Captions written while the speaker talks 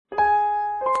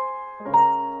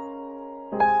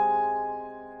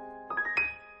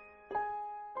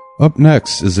Up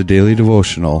next is a daily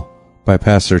devotional by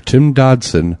Pastor Tim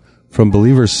Dodson from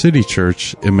Believers City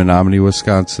Church in Menominee,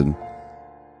 Wisconsin.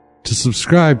 To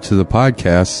subscribe to the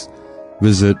podcast,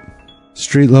 visit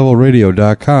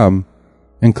streetlevelradio.com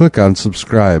and click on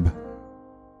subscribe.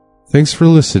 Thanks for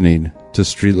listening to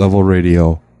Street Level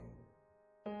Radio.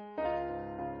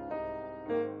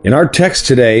 In our text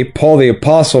today, Paul the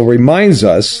Apostle reminds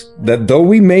us that though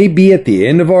we may be at the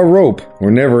end of our rope,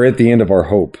 we're never at the end of our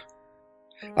hope.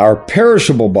 Our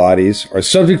perishable bodies are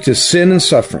subject to sin and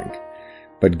suffering,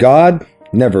 but God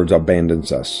never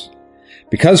abandons us.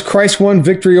 Because Christ won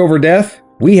victory over death,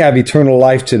 we have eternal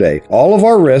life today. All of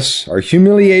our risks, our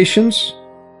humiliations,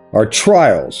 our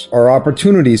trials, are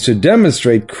opportunities to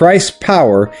demonstrate Christ's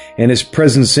power and His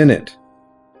presence in it.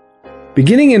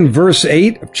 Beginning in verse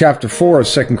 8 of chapter 4 of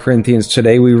 2 Corinthians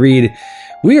today, we read,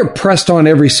 "We are pressed on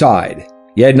every side,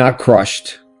 yet not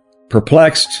crushed,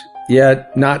 perplexed,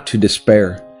 yet not to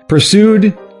despair,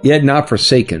 pursued, yet not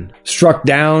forsaken, struck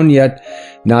down, yet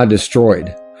not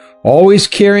destroyed, always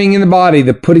carrying in the body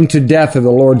the putting to death of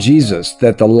the Lord Jesus,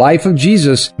 that the life of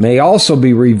Jesus may also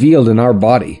be revealed in our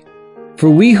body. For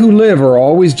we who live are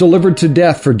always delivered to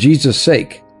death for Jesus'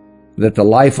 sake, that the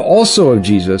life also of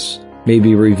Jesus may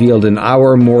be revealed in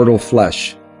our mortal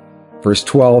flesh." Verse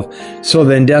 12, "So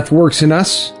then death works in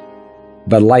us,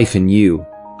 but life in you.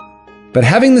 But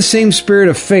having the same spirit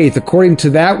of faith, according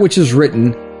to that which is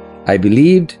written, I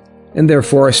believed, and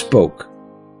therefore I spoke.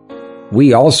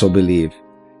 We also believe,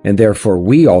 and therefore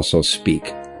we also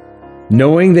speak,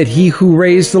 knowing that He who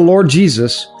raised the Lord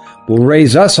Jesus will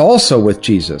raise us also with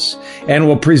Jesus, and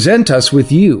will present us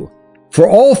with you. For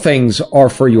all things are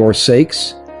for your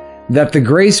sakes, that the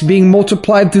grace being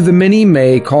multiplied through the many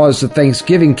may cause the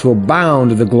thanksgiving to abound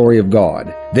to the glory of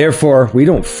God. Therefore we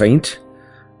don't faint.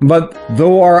 But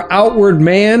though our outward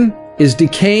man is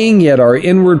decaying, yet our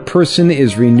inward person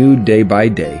is renewed day by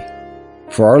day.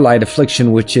 For our light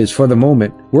affliction, which is for the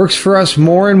moment, works for us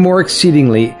more and more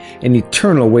exceedingly an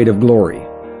eternal weight of glory.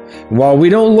 While we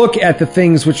don't look at the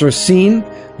things which are seen,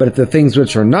 but at the things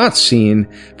which are not seen,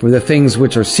 for the things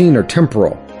which are seen are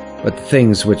temporal, but the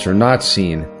things which are not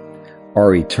seen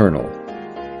are eternal."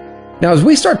 Now, as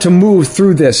we start to move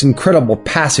through this incredible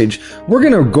passage, we're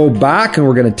going to go back and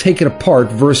we're going to take it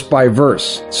apart verse by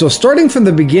verse. So starting from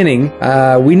the beginning,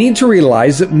 we need to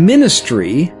realize that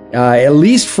ministry, at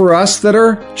least for us that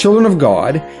are children of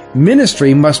God,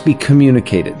 ministry must be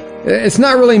communicated. It's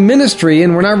not really ministry,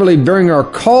 and we're not really bearing our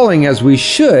calling as we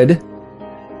should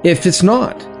if it's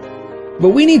not. But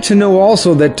we need to know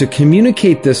also that to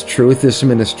communicate this truth, this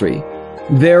ministry,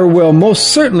 there will most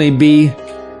certainly be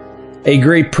a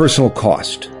great personal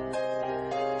cost.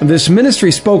 This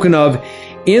ministry spoken of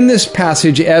in this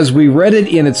passage, as we read it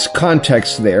in its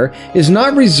context there, is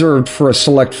not reserved for a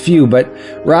select few, but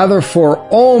rather for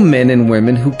all men and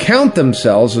women who count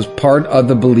themselves as part of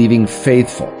the believing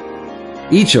faithful.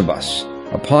 Each of us,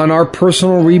 upon our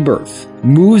personal rebirth,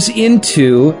 moves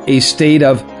into a state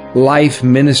of life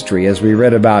ministry, as we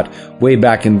read about way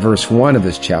back in verse 1 of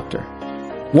this chapter.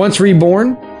 Once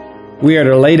reborn, we are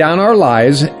to lay down our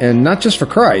lives, and not just for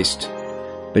Christ,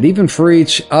 but even for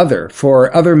each other, for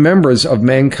other members of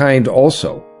mankind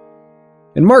also.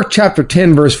 In Mark chapter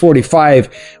 10, verse 45,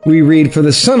 we read, "For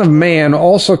the Son of Man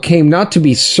also came not to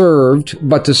be served,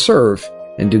 but to serve,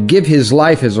 and to give His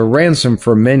life as a ransom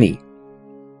for many."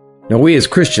 Now we as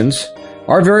Christians,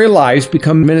 our very lives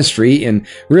become ministry in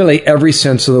really every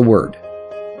sense of the word.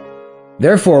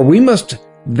 Therefore, we must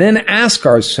then ask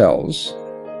ourselves,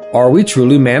 are we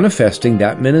truly manifesting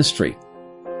that ministry?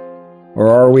 Or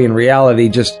are we in reality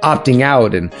just opting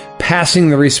out and passing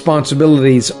the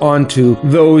responsibilities on to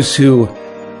those who,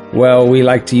 well, we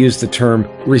like to use the term,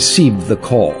 received the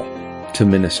call to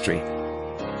ministry?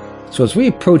 So as we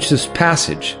approach this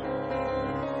passage,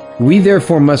 we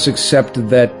therefore must accept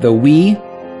that the we,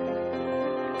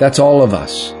 that's all of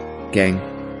us, gang.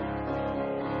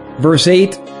 Verse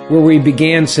 8, where we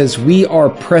began, says, "We are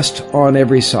pressed on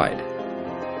every side,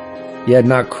 yet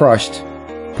not crushed,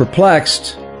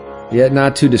 perplexed, yet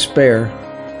not to despair,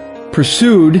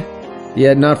 pursued,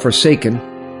 yet not forsaken,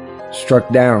 struck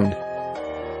down,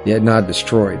 yet not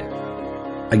destroyed."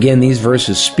 Again, these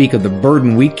verses speak of the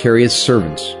burden we carry as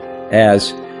servants,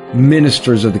 as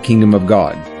ministers of the kingdom of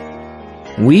God.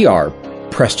 We are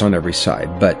pressed on every side,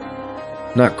 but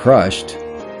not crushed.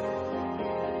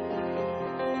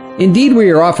 Indeed, we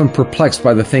are often perplexed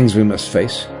by the things we must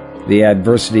face, the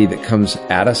adversity that comes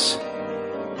at us.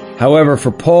 However, for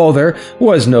Paul, there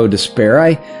was no despair.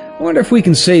 I wonder if we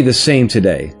can say the same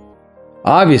today.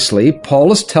 Obviously,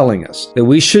 Paul is telling us that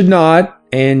we should not,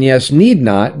 and yes, need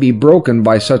not, be broken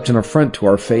by such an affront to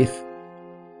our faith.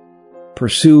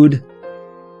 pursued,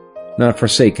 not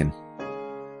forsaken,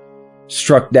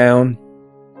 struck down,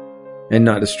 and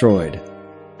not destroyed.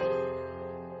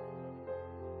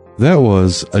 That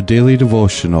was a daily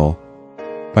devotional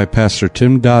by Pastor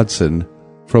Tim Dodson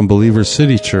from Believer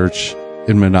City Church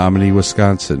in Menominee,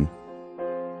 Wisconsin.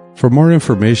 For more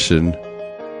information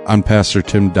on Pastor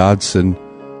Tim Dodson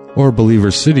or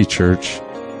Believer City Church,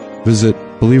 visit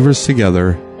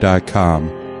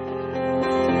believerstogether.com.